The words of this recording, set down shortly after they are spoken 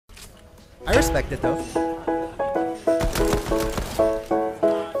I respect it though.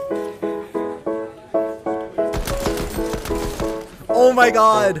 Oh my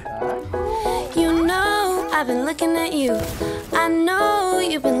god! You know I've been looking at you. I know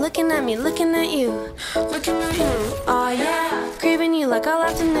you've been looking at me, looking at you. Looking at you. Oh yeah, craving you like all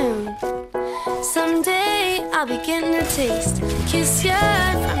afternoon. Someday I'll be getting a taste. Kiss you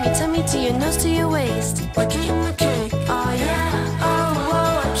from your tummy to your nose to your waist. Like eating the cake. Oh yeah, oh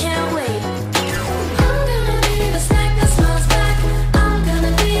whoa, I can't wait. I'm gonna be the snack that smells back. I'm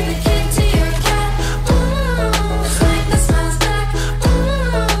gonna be the kid to your cat. Ooh, the snack that smells back. Ooh,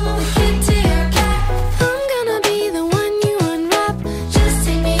 the kid to your cat. I'm gonna be the one you unwrap. Just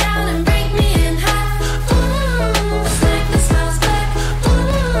take me out and break me in half. Ooh, the snack that smells back. Ooh,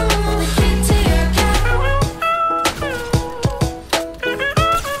 the kid to your cat.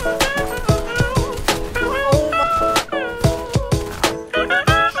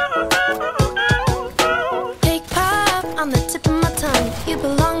 Cake pop on the tip of my tongue. You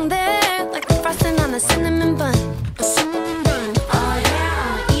belong there like the frosting on a cinnamon bun. A cinnamon bun. Oh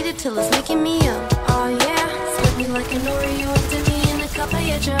yeah. I'ma eat it till it's making me young. Oh yeah. Slip me like an Oreo and dip me in a cup of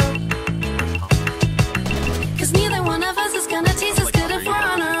your Joe. Cause neither one of us is gonna taste as good if we're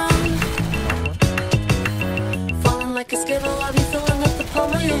on our own. Falling like a skittle, I'll be filling up the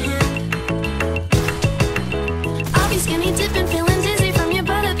palm of your hand. I'll be skinny dipping, feeling dizzy from your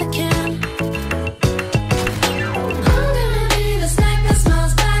butt at the can. I'm gonna be the snack that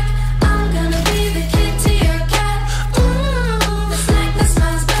smells back. I'm gonna be the kid to your cat. Ooh, the snack that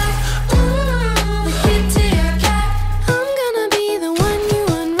smells back. Ooh, the kid to your cat. I'm gonna be the one you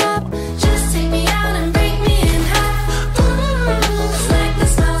unwrap. Just take me out and break me in half. Ooh, the snack that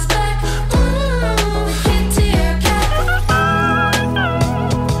smells back. Ooh, the kid to your cat.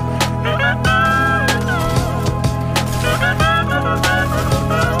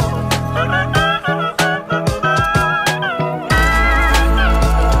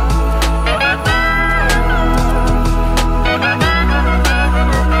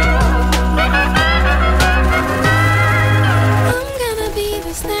 I'm gonna be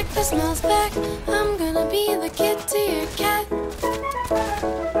the snack that smells back. I'm gonna be the kid to your cat.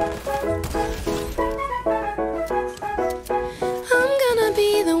 I'm gonna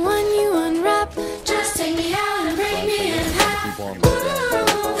be the one you unwrap. Just take me out and break me in half. Ooh,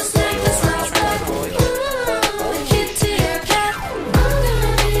 the snack that smells back. Ooh, the kid to your cat. I'm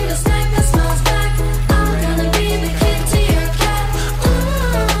gonna be the snack that smells back. I'm gonna be the kid to your cat. Ooh,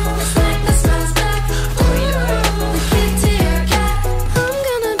 the snack that smells back. Ooh, the kid to your cat. I'm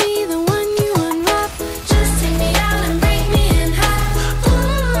gonna be the one you unwrap. Just take me out and break me in half.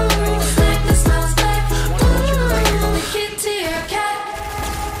 Ooh, the snack that smells back. Ooh, the kid to your cat.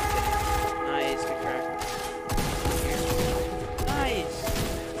 Nice, good crack. Nice.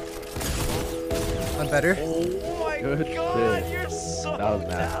 I'm better. Oh my Good god, shit. you're so That was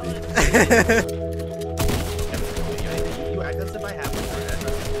nasty. You act as if I have one forehead.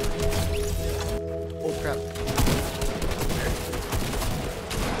 Oh crap.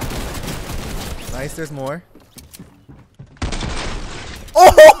 Nice, there's more.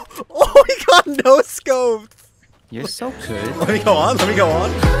 Oh! Oh, he got no scoped! You're so good. Let me go on, let me go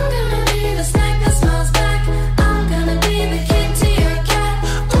on. I'm gonna